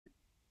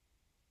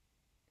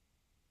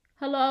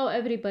Hello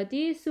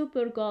everybody,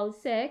 Super Goal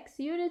 6,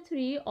 Unit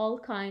 3, All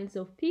Kinds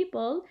of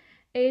People,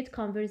 8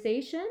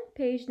 Conversation,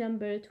 page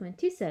number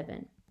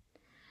 27.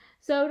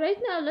 So right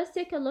now let's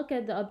take a look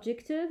at the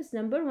objectives.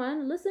 Number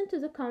 1, listen to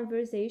the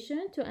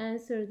conversation to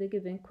answer the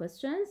given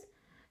questions.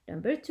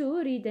 Number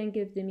 2, read and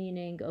give the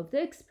meaning of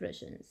the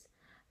expressions.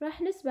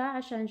 راح نسمع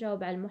عشان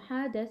نجاوب على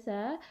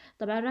المحادثة.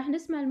 طبعا راح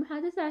نسمع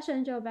المحادثة عشان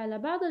نجاوب على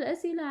بعض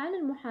الأسئلة عن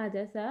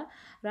المحادثة.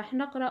 راح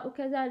نقرأ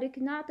وكذلك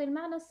نعطي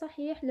المعنى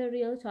الصحيح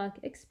للreal talk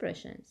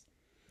expressions.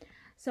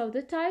 So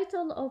the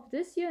title of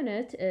this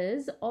unit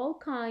is All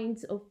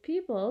Kinds of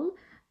People.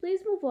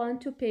 Please move on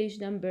to page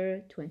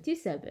number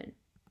 27.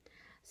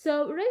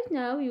 So right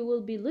now you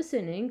will be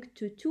listening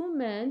to two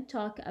men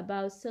talk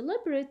about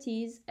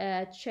celebrities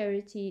at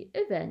charity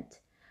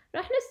event.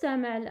 راح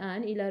نستمع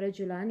الآن إلى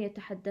رجلان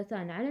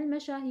يتحدثان عن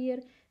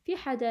المشاهير في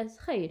حدث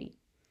خيري.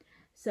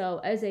 So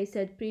as I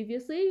said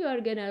previously, you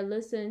are gonna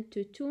listen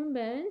to two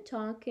men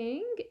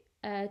talking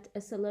at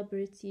a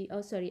charity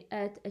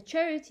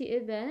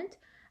event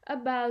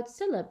about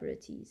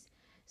celebrities.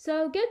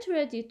 So get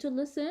ready to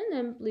listen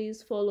and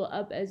please follow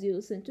up as you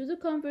listen to the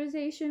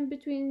conversation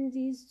between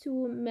these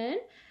two men.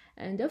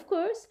 And of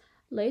course,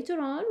 later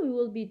on we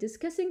will be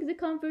discussing the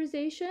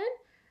conversation,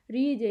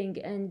 reading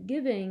and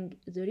giving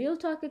the real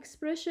talk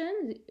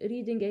expression,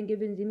 reading and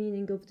giving the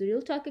meaning of the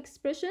real talk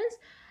expressions.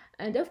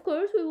 And of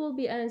course we will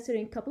be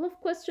answering a couple of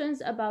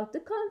questions about the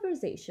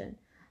conversation.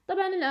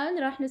 طبعا الآن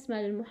راح نسمع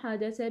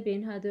المحادثة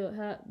بين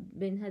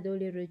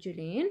هذول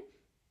الرجلين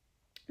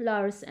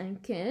لارس and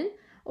كين،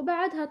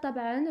 وبعدها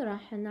طبعا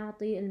راح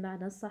نعطي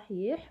المعنى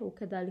الصحيح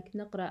وكذلك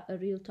نقرأ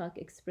الريل توك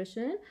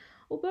expression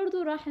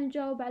وبرضو راح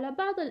نجاوب على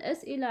بعض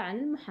الأسئلة عن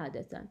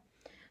المحادثة.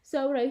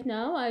 So right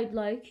now I'd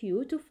like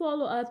you to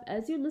follow up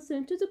as you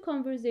listen to the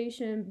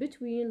conversation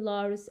between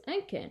Lars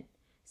and Ken.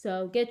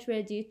 So get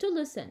ready to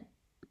listen.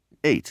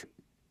 8.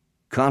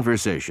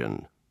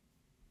 Conversation.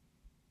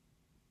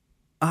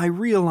 I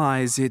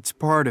realize it's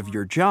part of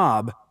your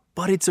job,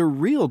 but it's a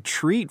real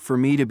treat for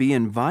me to be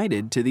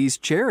invited to these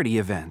charity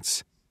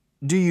events.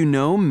 Do you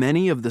know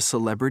many of the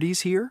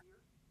celebrities here?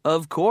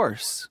 Of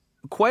course,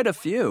 quite a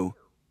few.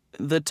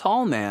 The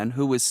tall man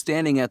who was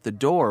standing at the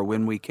door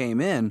when we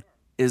came in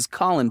is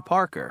Colin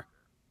Parker.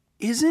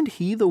 Isn't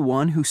he the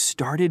one who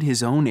started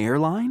his own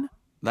airline?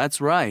 That's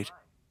right.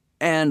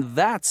 And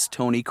that's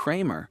Tony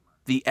Kramer,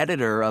 the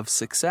editor of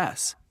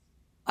Success.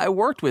 I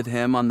worked with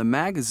him on the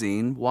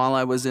magazine while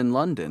I was in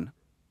London.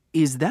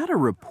 Is that a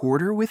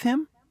reporter with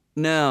him?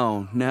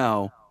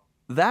 No.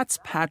 That's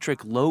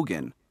Patrick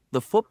Logan,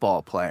 the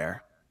football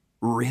player.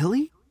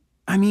 Really?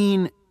 I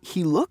mean,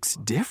 he looks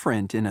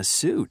different in a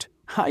suit.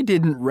 I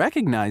didn't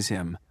recognize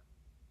him.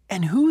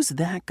 And who's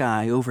that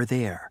guy over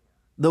there?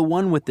 The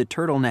one with the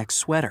turtleneck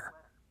sweater?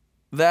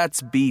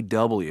 That's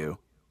BW.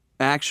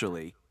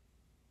 Actually.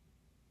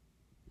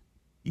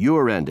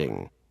 Your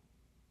ending.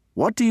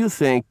 What do you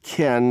think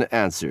Ken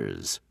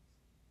answers?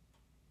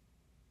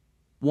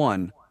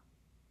 1.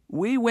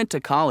 We went to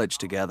college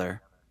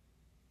together.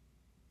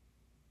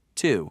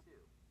 2.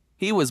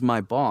 He was my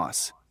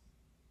boss.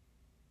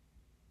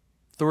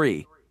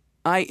 3.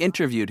 I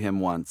interviewed him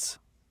once.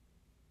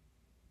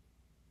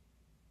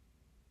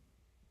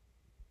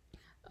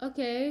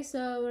 Okay,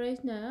 so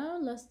right now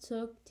let's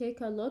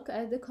take a look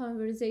at the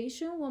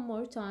conversation one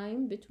more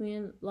time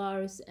between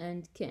Lars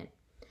and Ken.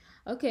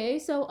 Okay,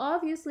 so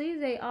obviously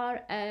they are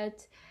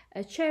at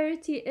a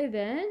charity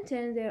event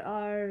and there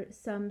are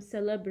some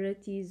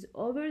celebrities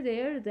over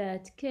there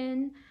that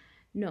Ken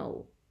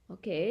know.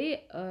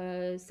 Okay,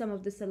 some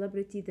of the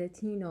celebrity that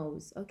he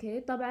knows.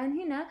 Okay, طبعا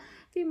هنا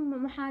في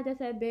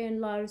محادثة بين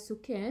لارس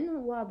وكين،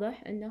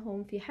 واضح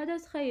انهم في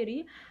حدث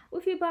خيري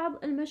وفي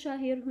بعض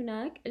المشاهير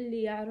هناك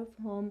اللي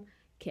يعرفهم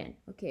كين.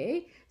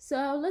 Okay,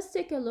 so let's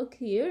take a look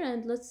here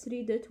and let's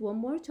read it one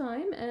more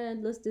time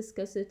and let's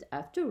discuss it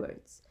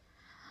afterwards.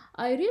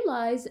 I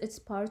realize it's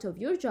part of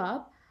your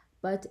job,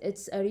 but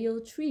it's a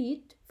real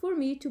treat for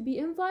me to be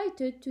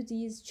invited to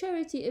these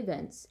charity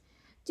events.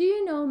 Do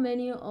you know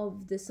many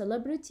of the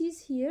celebrities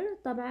here?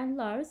 طبعا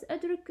لارس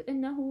أدرك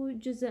أنه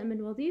جزء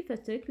من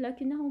وظيفتك،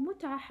 لكنه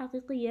متعة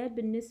حقيقية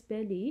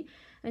بالنسبة لي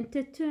أن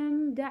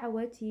تتم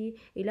دعوتي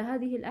إلى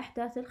هذه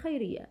الأحداث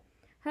الخيرية.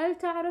 هل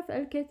تعرف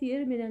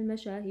الكثير من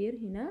المشاهير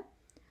هنا؟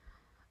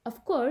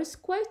 Of course,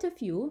 quite a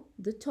few.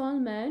 The tall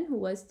man who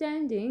was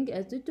standing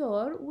at the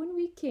door when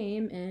we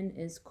came in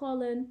is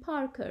Colin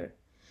Parker.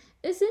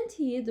 Isn't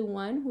he the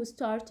one who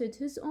started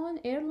his own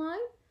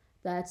airline?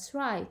 That's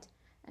right.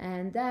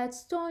 And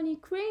that's Tony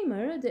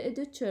Kramer, the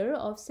editor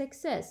of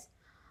Success.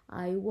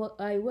 I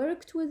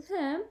worked with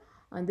him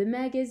on the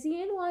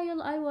magazine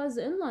while I was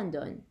in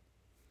London.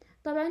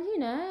 طبعا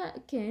هنا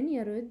كان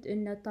يرد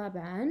إنه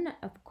طبعا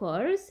of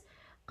course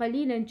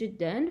قليلا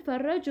جدا،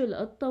 فالرجل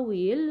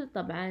الطويل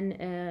طبعا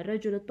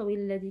الرجل الطويل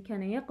الذي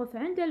كان يقف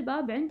عند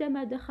الباب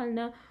عندما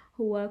دخلنا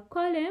هو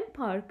كولين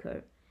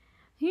باركر.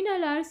 هنا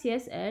لارس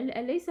يسأل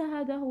أليس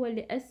هذا هو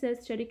اللي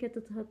أسس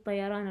شركة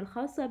الطيران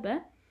الخاصة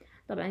به؟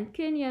 طبعا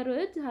كين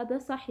يرد هذا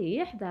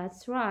صحيح،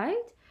 that's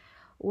right،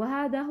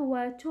 وهذا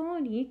هو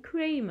توني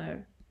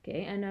كريمر.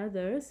 Okay,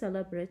 another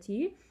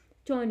celebrity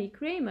توني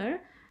كريمر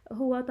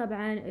هو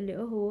طبعا اللي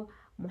هو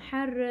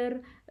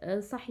محرر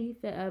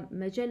صحيفة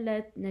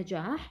مجلة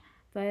نجاح.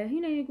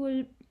 فهنا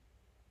يقول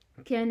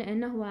كان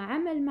أنه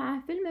عمل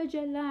معه في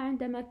المجلة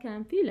عندما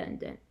كان في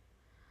لندن.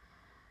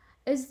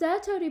 Is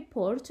that a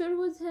reporter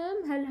with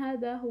him؟ هل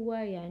هذا هو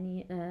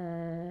يعني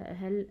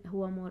هل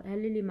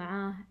اللي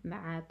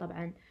مع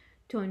طبعا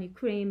توني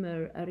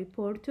كريمر a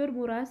reporter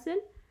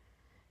مراسل؟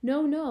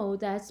 No,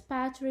 that's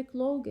Patrick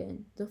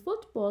Logan, the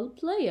football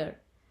player.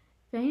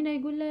 فهنا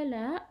يقول له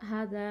لا،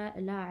 هذا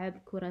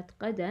لاعب كرة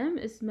قدم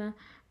اسمه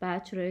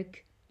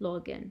باتريك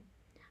لوغان.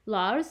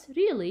 Lars,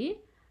 really?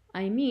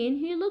 I mean,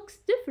 he looks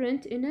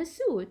different in a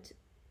suit.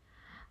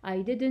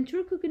 I didn't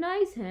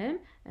recognize him.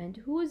 And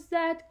who's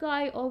that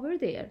guy over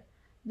there?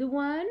 The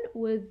one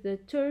with the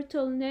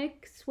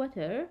turtleneck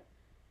sweater?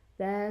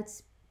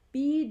 That's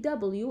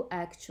BW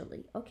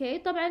actually. Okay,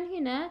 طبعا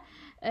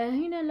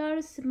هنا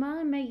لارس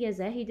ما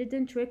ميزه. He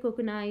didn't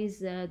recognize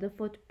the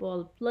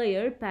football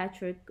player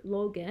Patrick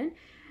Logan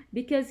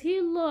because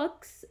he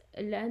looks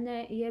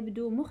لأنه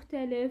يبدو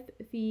مختلف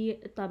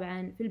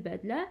طبعا في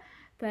البدلة.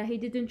 he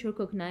didn't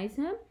recognize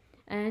him.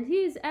 And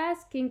he is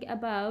asking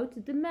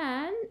about the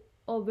man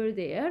over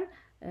there,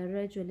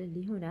 الرجل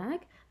اللي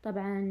هناك.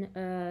 طبعا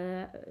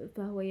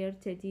فهو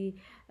يرتدي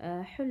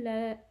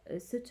حلة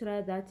سترة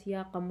ذات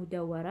ياقة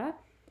مدورة.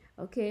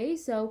 Okay,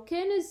 so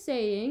Ken is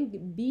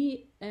saying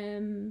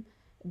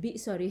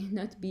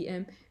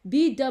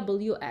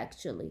BW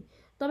actually.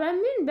 طبعا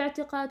من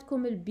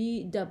باعتقادكم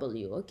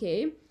BW?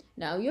 Okay,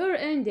 now you're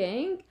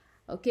ending.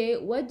 Okay,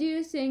 what do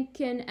you think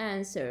Ken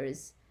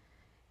answers?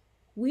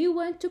 We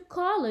went to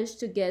college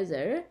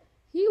together.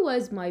 He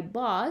was my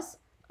boss.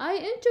 I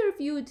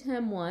interviewed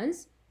him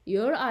once.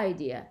 Your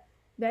idea.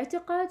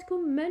 باعتقادكم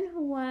من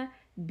هو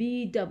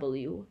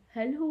BW؟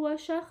 هل هو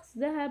شخص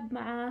ذهب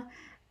مع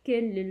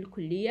كين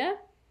للكلية؟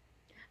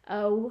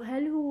 أو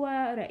هل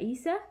هو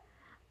رئيسة؟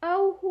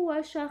 أو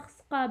هو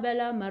شخص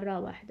قابله مرة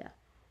واحدة؟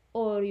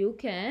 Or you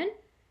can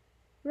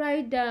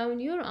write down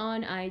your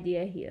own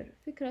idea here.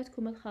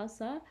 فكرتكم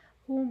الخاصة.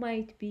 Who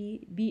might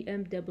be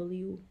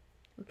BMW?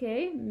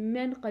 Okay,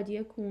 من قد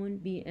يكون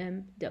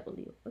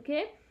BMW.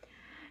 Okay,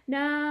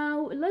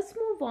 now let's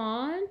move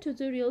on to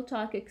the real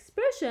talk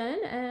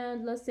expression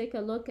and let's take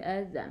a look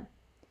at them.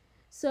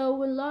 So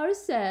when Lars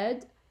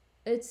said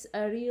it's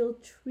a real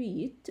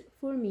treat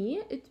for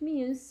me, it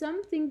means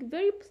something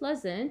very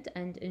pleasant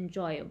and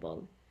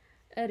enjoyable.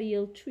 A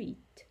real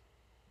treat.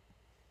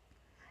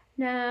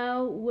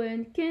 Now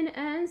when Ken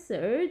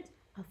answered,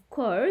 of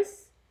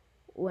course,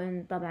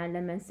 when طبعا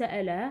لما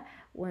سأله,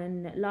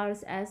 when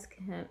Lars asked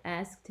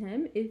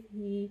him if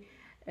he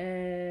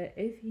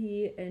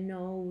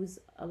knows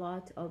a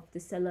lot of the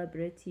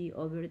celebrity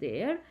over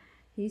there,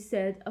 he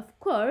said of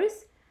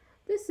course.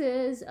 This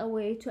is a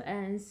way to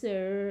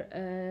answer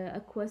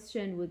a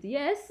question with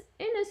yes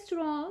in a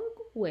strong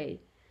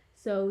way.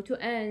 So to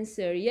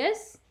answer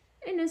yes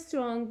in a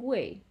strong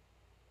way.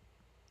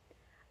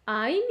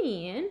 I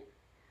mean,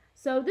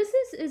 so this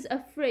is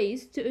a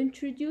phrase to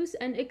introduce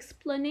an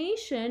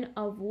explanation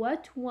of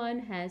what one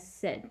has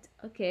said.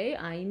 Okay,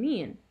 I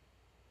mean.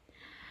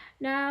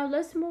 Now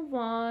let's move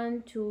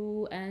on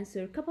to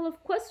answer a couple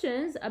of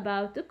questions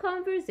about the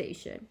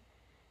conversation.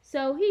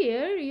 So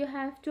here you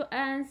have to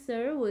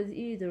answer with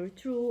either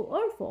true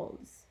or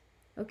false.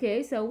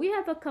 Okay, so we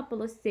have a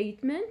couple of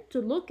statements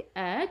to look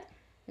at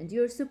and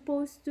you're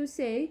supposed to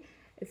say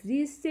if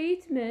these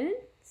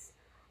statements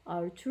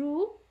are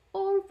true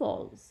or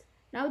false.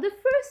 Now the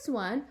first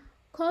one,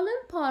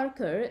 Colin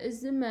Parker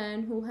is the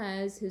man who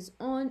has his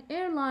own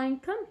airline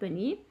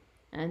company,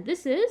 and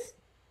this is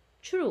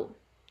true.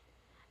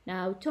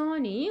 Now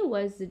Tony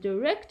was the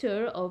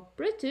director of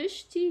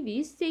British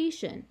TV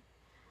station.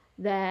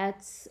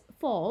 That's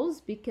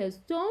false because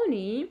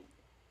Tony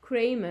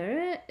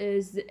Kramer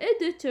is the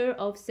editor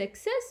of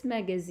Success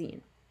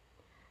magazine.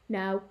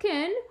 Now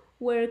Ken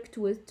worked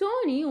with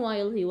Tony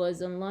while he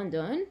was in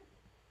London.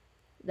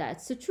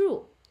 That's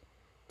true.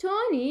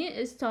 Tony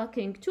is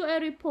talking to a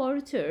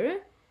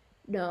reporter.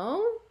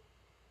 No.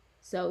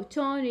 So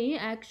Tony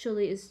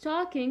actually is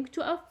talking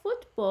to a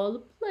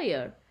football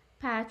player,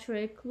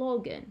 Patrick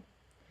Logan.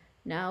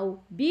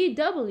 Now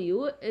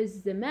BW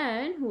is the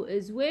man who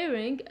is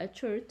wearing a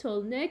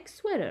turtleneck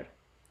sweater.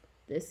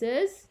 This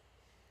is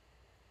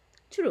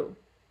true.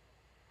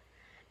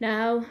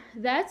 Now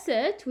that's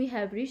it. We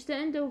have reached the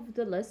end of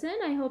the lesson.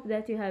 I hope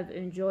that you have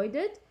enjoyed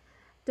it.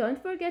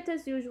 Don't forget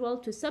as usual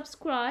to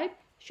subscribe,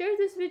 share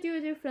this video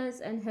with your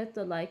friends and hit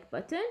the like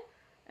button.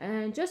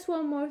 And just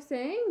one more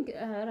thing,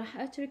 راح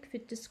أترك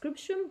في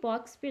description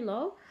box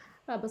below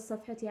رابط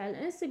صفحتي على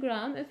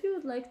الانستغرام if you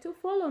would like to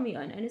follow me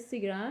on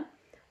Instagram,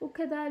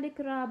 وكذلك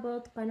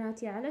رابط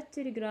قناتي على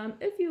التلقرام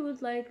if you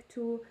would like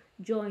to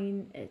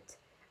join it.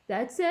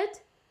 That's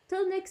it.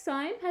 Till next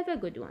time, have a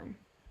good one.